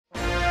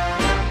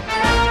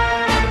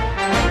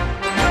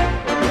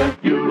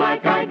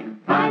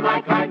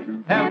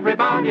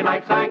Everybody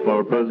likes Ike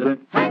for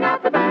president. Hang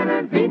out the banner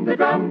and beat the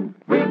drum.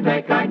 We'll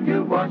take Ike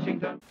to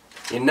Washington.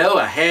 You know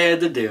I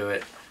had to do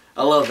it.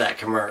 I love that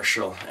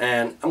commercial,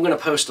 and I'm going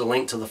to post a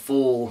link to the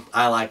full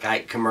I Like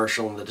Ike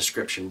commercial in the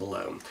description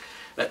below.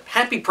 But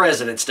happy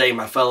President's Day,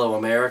 my fellow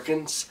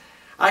Americans.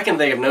 I can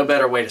think of no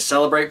better way to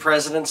celebrate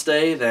President's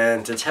Day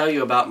than to tell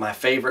you about my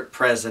favorite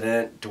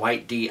president,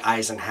 Dwight D.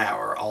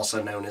 Eisenhower,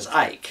 also known as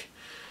Ike.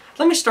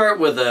 Let me start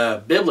with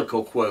a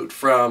biblical quote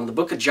from the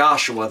book of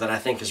Joshua that I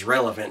think is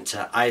relevant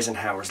to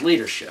Eisenhower's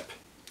leadership.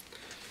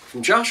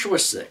 From Joshua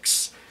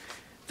 6,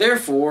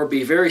 "Therefore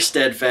be very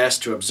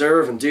steadfast to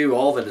observe and do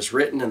all that is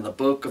written in the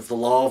book of the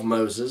law of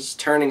Moses,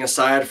 turning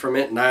aside from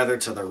it neither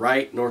to the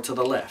right nor to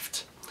the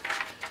left."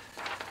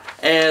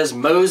 As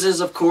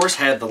Moses, of course,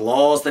 had the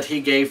laws that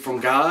he gave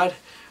from God,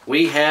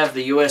 we have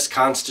the U.S.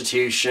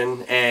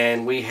 Constitution,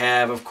 and we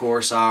have, of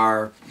course,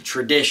 our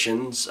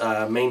traditions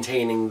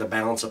maintaining the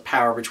balance of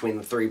power between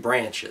the three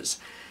branches.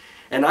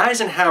 And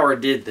Eisenhower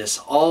did this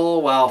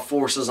all while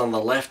forces on the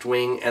left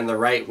wing and the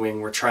right wing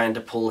were trying to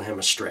pull him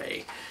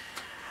astray.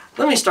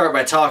 Let me start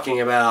by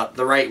talking about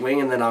the right wing,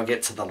 and then I'll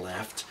get to the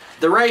left.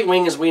 The right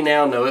wing, as we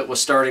now know it,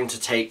 was starting to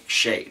take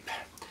shape.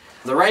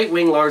 The right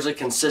wing largely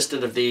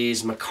consisted of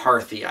these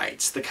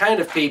McCarthyites, the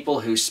kind of people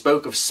who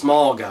spoke of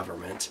small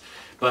government,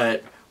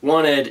 but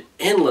wanted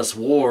endless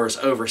wars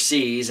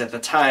overseas at the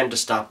time to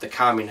stop the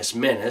communist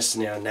menace.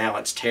 Now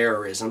it's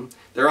terrorism.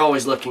 They're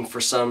always looking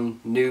for some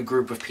new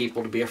group of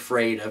people to be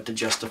afraid of to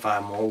justify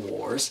more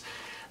wars.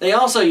 They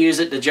also use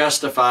it to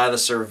justify the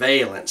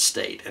surveillance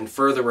state and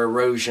further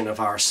erosion of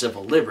our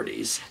civil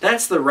liberties.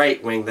 That's the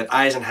right wing that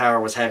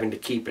Eisenhower was having to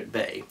keep at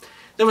bay.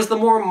 There was the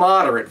more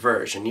moderate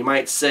version, you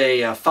might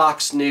say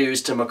Fox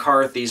News to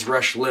McCarthy's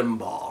Rush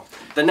Limbaugh.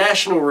 The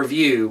National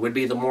Review would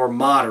be the more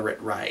moderate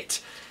right.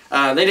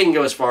 They didn't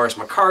go as far as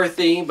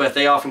McCarthy, but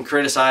they often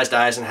criticized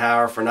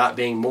Eisenhower for not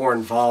being more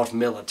involved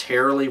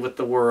militarily with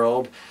the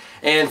world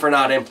and for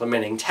not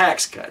implementing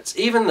tax cuts,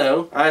 even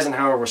though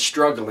Eisenhower was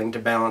struggling to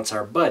balance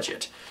our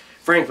budget.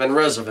 Franklin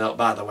Roosevelt,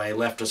 by the way,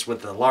 left us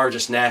with the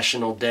largest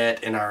national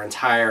debt in our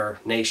entire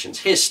nation's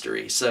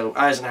history, so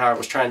Eisenhower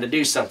was trying to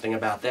do something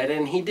about that,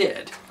 and he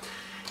did.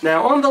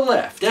 Now, on the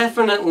left,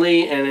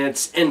 definitely in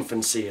its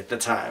infancy at the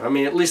time, I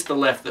mean, at least the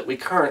left that we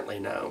currently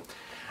know.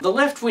 The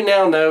left we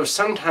now know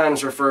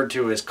sometimes referred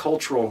to as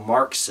cultural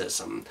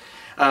Marxism.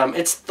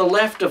 It's the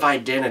left of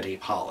identity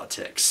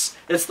politics.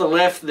 It's the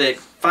left that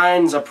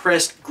finds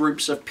oppressed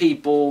groups of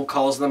people,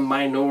 calls them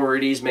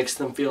minorities, makes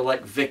them feel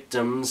like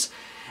victims,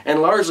 and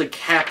largely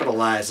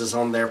capitalizes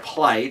on their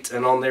plight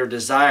and on their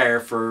desire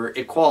for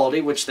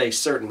equality, which they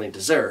certainly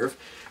deserve,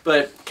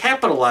 but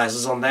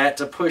capitalizes on that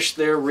to push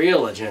their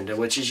real agenda,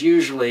 which is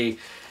usually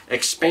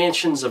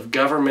expansions of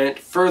government,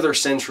 further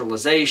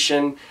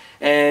centralization,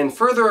 and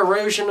further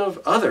erosion of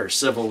other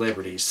civil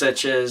liberties,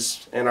 such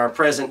as, in our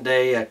present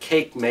day, a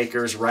cake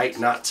maker's right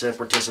not to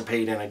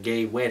participate in a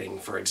gay wedding,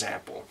 for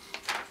example.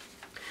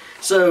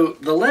 So,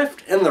 the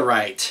left and the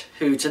right,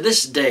 who to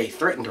this day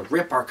threaten to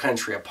rip our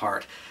country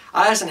apart,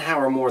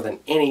 Eisenhower, more than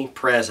any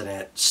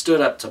president, stood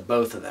up to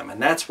both of them,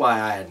 and that's why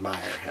I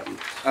admire him.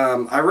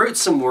 I wrote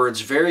some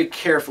words very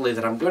carefully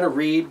that I'm going to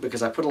read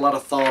because I put a lot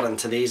of thought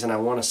into these and I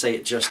want to say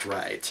it just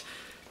right.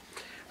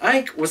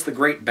 Ike was the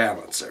great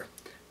balancer,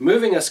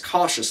 moving us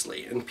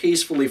cautiously and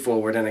peacefully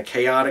forward in a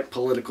chaotic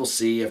political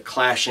sea of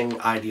clashing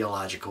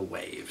ideological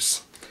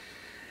waves.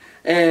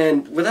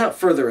 And without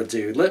further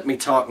ado, let me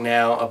talk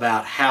now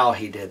about how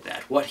he did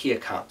that, what he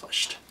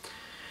accomplished.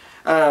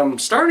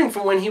 Starting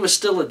from when he was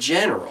still a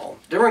general.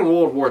 During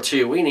World War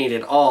II, we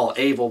needed all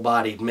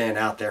able-bodied men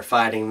out there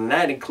fighting, and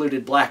that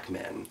included black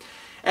men.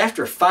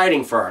 After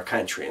fighting for our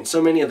country, and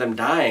so many of them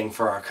dying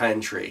for our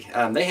country,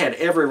 they had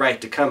every right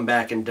to come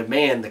back and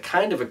demand the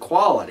kind of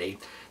equality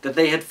that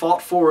they had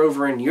fought for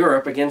over in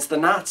Europe against the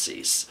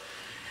Nazis.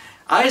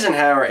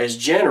 Eisenhower, as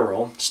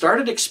general,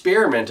 started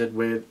experimenting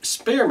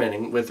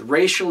with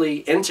racially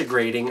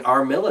integrating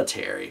our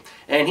military,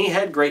 and he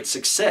had great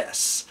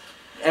success.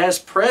 As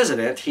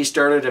president, he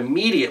started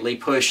immediately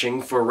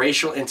pushing for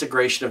racial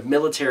integration of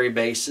military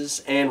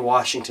bases and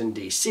Washington,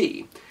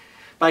 D.C.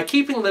 By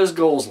keeping those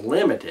goals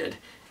limited,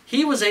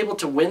 he was able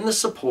to win the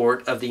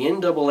support of the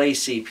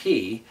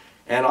NAACP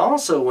and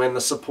also win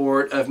the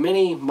support of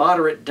many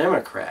moderate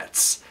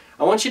Democrats.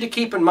 I want you to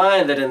keep in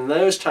mind that in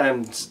those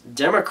times,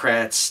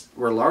 Democrats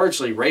were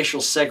largely racial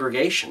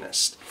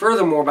segregationists.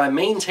 Furthermore, by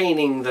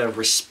maintaining the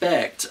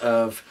respect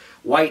of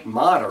white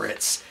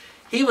moderates,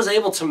 he was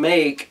able to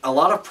make a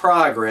lot of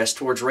progress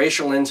towards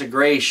racial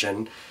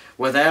integration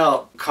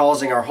without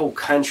causing our whole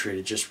country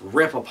to just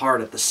rip apart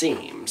at the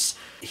seams.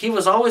 He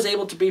was always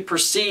able to be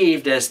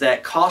perceived as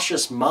that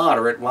cautious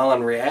moderate, while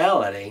in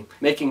reality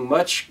making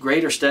much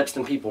greater steps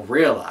than people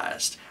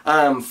realized.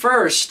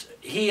 First,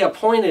 he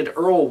appointed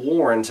Earl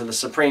Warren to the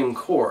Supreme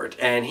Court,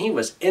 and he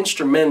was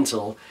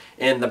instrumental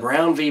in the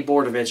Brown v.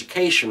 Board of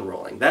Education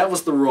ruling. That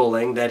was the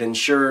ruling that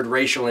ensured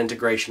racial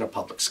integration of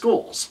public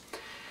schools.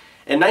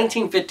 In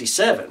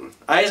 1957,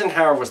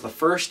 Eisenhower was the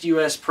first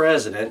U.S.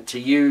 president to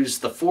use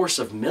the force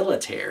of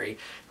military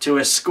to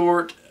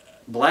escort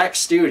black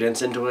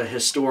students into a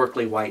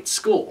historically white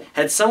school.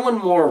 Had someone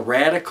more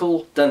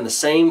radical done the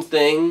same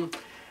thing,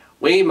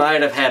 we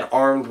might have had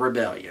armed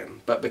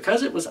rebellion. But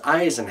because it was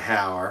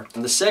Eisenhower,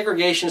 the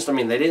segregationists,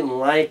 they didn't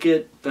like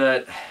it,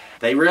 but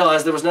they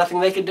realized there was nothing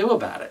they could do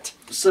about it.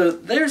 So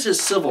there's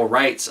his civil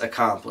rights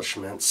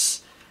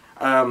accomplishments.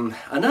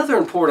 Another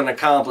important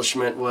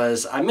accomplishment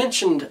was, I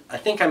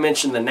think I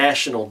mentioned the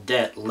national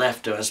debt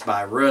left to us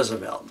by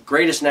Roosevelt,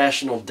 greatest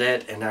national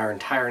debt in our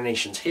entire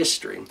nation's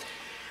history.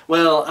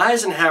 Well,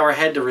 Eisenhower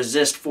had to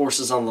resist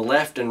forces on the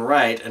left and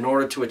right in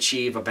order to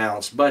achieve a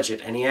balanced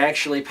budget, and he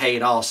actually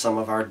paid off some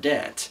of our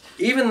debt.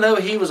 Even though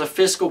he was a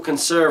fiscal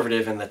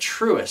conservative in the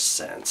truest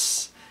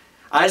sense,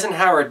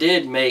 Eisenhower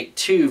did make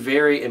two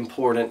very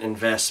important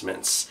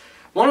investments.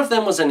 One of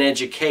them was in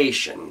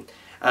education.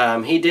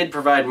 He did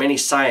provide many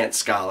science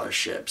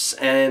scholarships,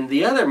 and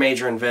the other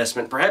major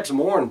investment, perhaps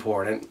more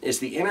important, is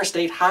the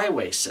interstate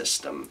highway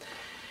system.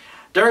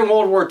 During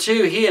World War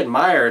II, he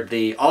admired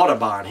the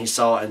Autobahn he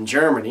saw in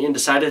Germany and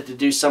decided to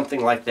do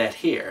something like that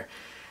here.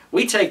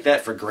 We take that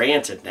for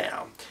granted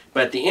now,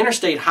 but the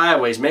interstate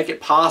highways make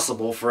it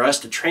possible for us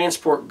to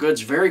transport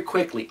goods very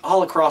quickly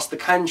all across the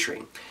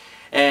country.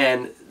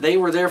 And they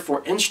were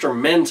therefore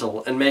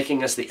instrumental in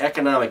making us the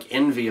economic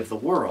envy of the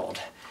world.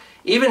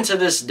 Even to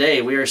this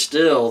day, we are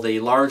still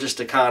the largest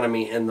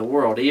economy in the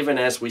world, even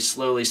as we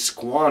slowly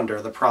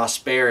squander the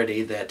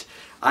prosperity that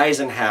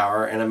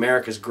Eisenhower and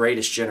America's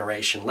greatest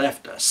generation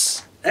left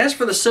us. As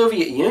for the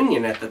Soviet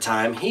Union at the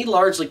time, he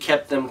largely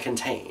kept them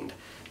contained.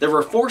 There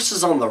were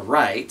forces on the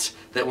right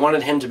that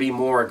wanted him to be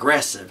more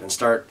aggressive and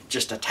start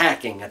just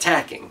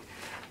attacking.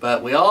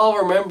 But we all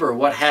remember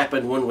what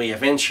happened when we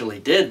eventually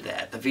did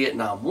that, the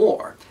Vietnam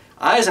War.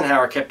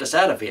 Eisenhower kept us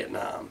out of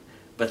Vietnam.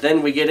 But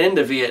then we get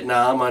into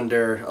Vietnam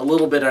a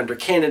little bit under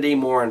Kennedy,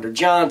 more under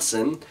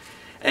Johnson,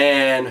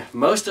 and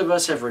most of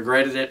us have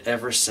regretted it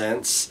ever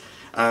since.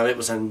 It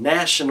was an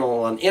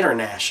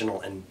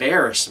international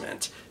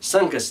embarrassment,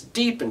 sunk us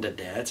deep into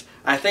debt.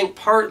 I think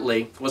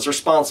partly was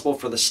responsible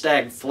for the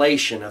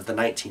stagflation of the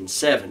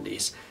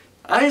 1970s.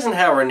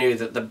 Eisenhower knew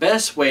that the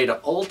best way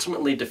to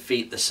ultimately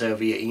defeat the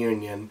Soviet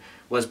Union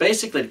was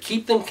basically to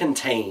keep them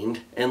contained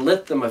and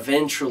let them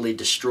eventually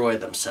destroy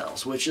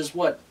themselves, which is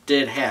what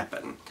did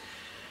happen.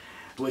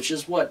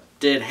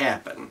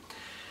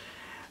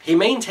 He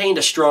maintained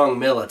a strong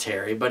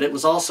military, but it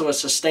was also a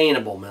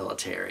sustainable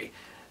military.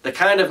 The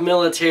kind of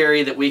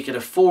military that we could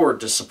afford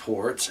to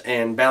support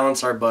and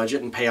balance our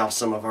budget and pay off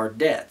some of our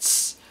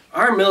debts.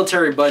 Our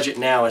military budget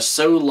now is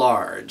so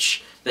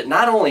large that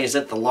not only is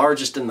it the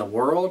largest in the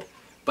world,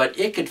 but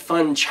it could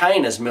fund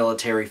China's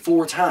military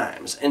 4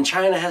 times, and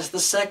China has the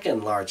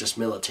second largest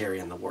military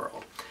in the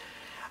world.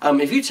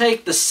 If you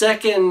take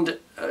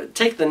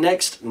the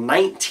next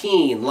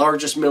 19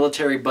 largest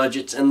military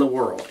budgets in the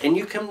world and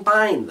you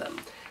combine them,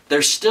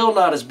 they're still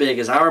not as big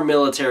as our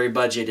military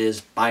budget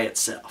is by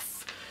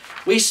itself.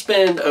 We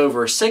spend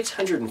over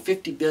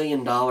 $650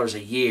 billion a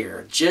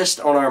year just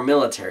on our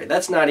military.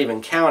 That's not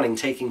even counting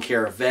taking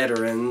care of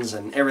veterans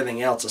and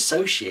everything else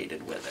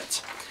associated with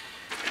it.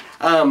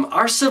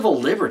 Our civil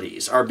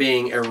liberties are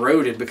being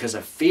eroded because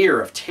of fear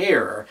of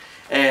terror,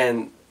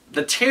 and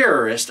the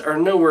terrorists are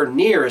nowhere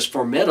near as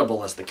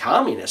formidable as the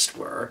communists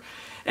were,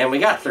 and we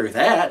got through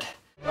that.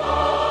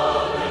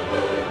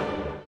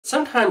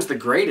 Sometimes the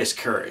greatest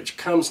courage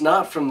comes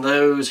not from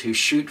those who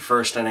shoot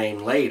first and aim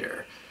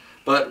later,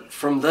 but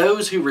from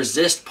those who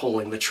resist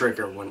pulling the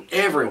trigger when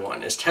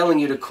everyone is telling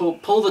you to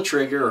pull the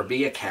trigger or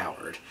be a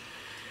coward.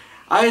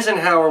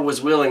 Eisenhower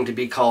was willing to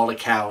be called a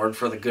coward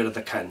for the good of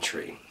the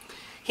country.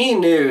 He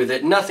knew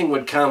that nothing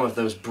would come of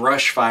those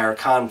brushfire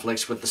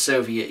conflicts with the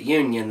Soviet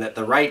Union that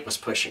the right was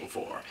pushing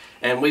for,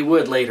 and we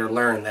would later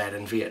learn that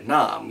in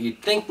Vietnam.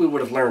 You'd think we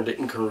would have learned it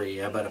in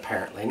Korea, but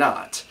apparently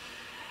not.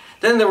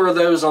 Then there were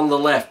those on the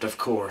left, of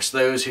course,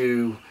 those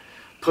who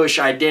push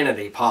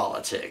identity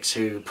politics,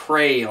 who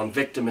prey on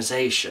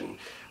victimization.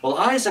 Well,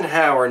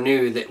 Eisenhower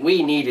knew that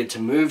we needed to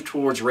move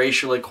towards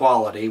racial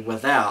equality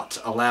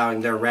without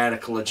allowing their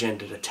radical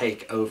agenda to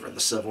take over the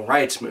civil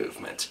rights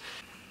movement.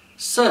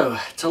 So,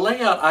 to lay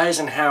out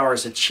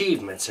Eisenhower's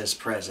achievements as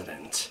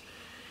president,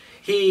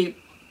 he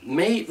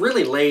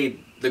really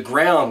laid the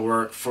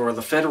groundwork for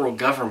the federal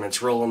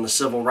government's role in the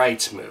civil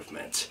rights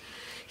movement.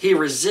 He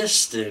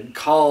resisted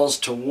calls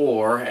to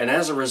war and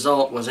as a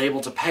result was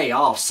able to pay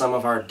off some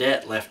of our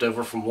debt left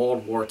over from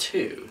World War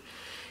II.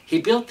 He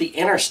built the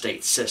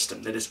interstate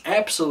system that is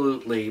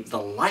absolutely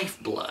the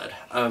lifeblood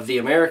of the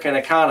American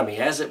economy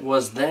as it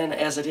was then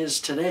as it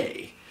is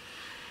today.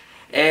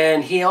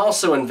 And he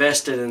also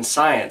invested in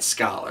science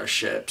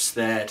scholarships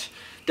that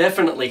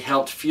definitely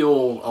helped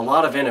fuel a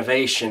lot of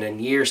innovation in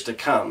years to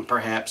come,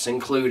 perhaps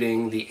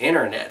including the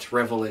internet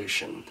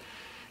revolution.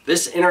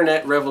 This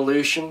internet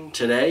revolution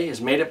today has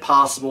made it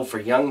possible for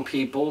young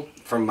people,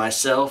 from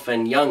myself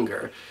and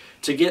younger,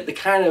 to get the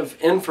kind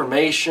of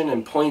information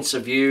and points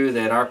of view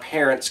that our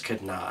parents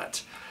could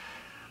not.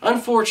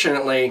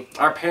 Unfortunately,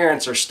 our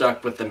parents are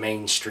stuck with the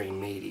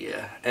mainstream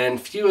media, and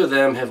few of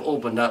them have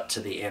opened up to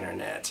the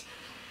internet.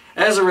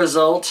 As a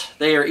result,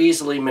 they are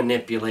easily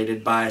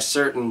manipulated by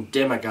certain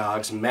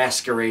demagogues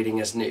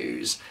masquerading as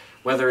news,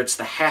 whether it's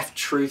the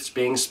half-truths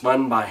being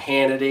spun by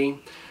Hannity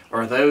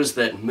or those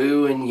that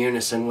moo in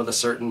unison with a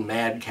certain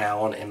mad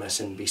cow on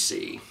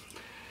MSNBC.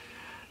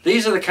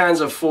 These are the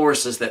kinds of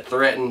forces that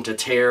threaten to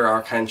tear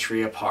our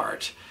country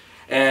apart,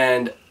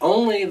 and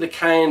only the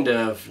kind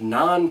of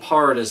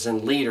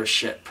nonpartisan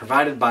leadership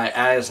provided by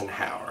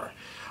Eisenhower,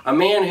 a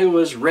man who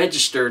was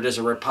registered as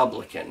a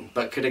Republican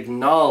but could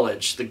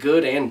acknowledge the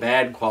good and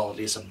bad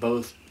qualities of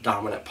both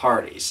dominant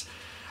parties.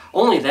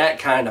 Only that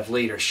kind of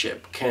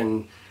leadership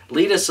can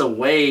lead us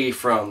away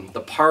from the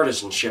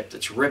partisanship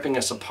that's ripping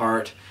us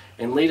apart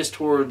and lead us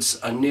towards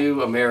a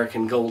new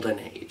American golden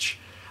age.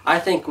 I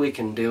think we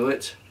can do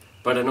it,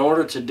 but in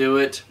order to do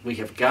it, we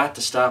have got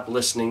to stop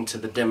listening to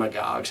the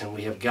demagogues, and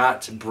we have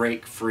got to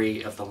break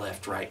free of the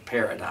left-right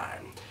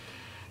paradigm.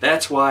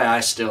 That's why I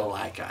still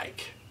like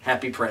Ike.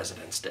 Happy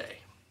President's Day.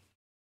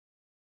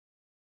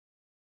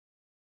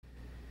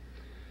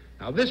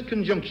 Now, this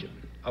conjunction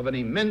of an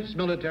immense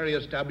military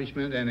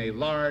establishment and a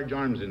large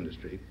arms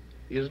industry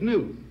is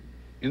new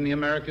in the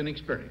American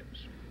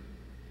experience.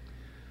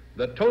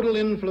 The total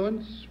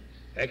influence,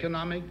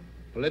 economic,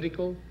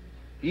 political,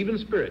 even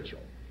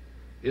spiritual,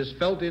 is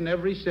felt in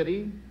every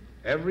city,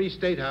 every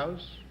state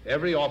house,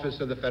 every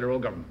office of the federal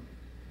government.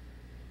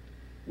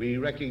 We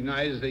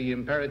recognize the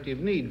imperative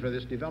need for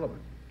this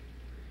development,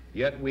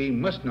 yet we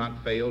must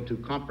not fail to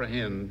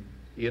comprehend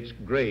its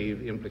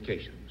grave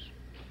implications.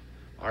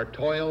 Our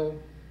toil,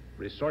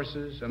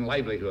 resources, and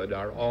livelihood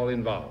are all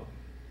involved.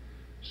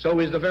 So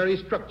is the very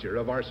structure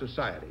of our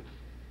society.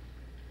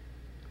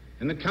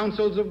 In the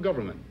councils of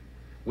government,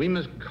 we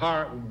must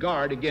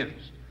guard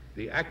against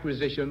the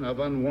acquisition of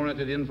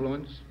unwarranted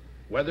influence,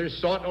 whether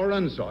sought or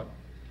unsought,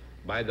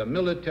 by the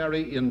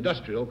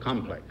military-industrial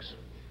complex.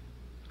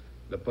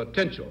 The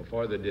potential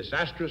for the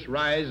disastrous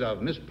rise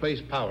of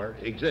misplaced power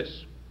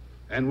exists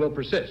and will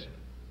persist.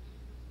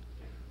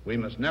 We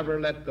must never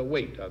let the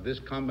weight of this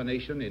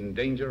combination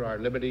endanger our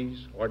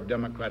liberties or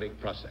democratic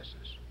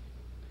processes.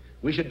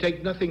 We should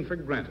take nothing for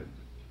granted.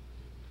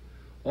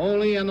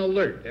 Only an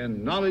alert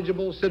and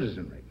knowledgeable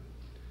citizenry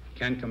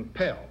can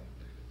compel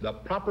the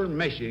proper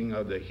meshing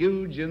of the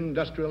huge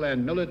industrial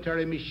and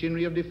military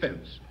machinery of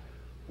defense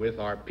with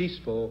our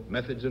peaceful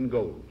methods and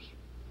goals,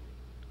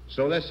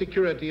 so that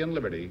security and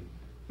liberty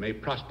may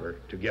prosper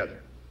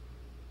together.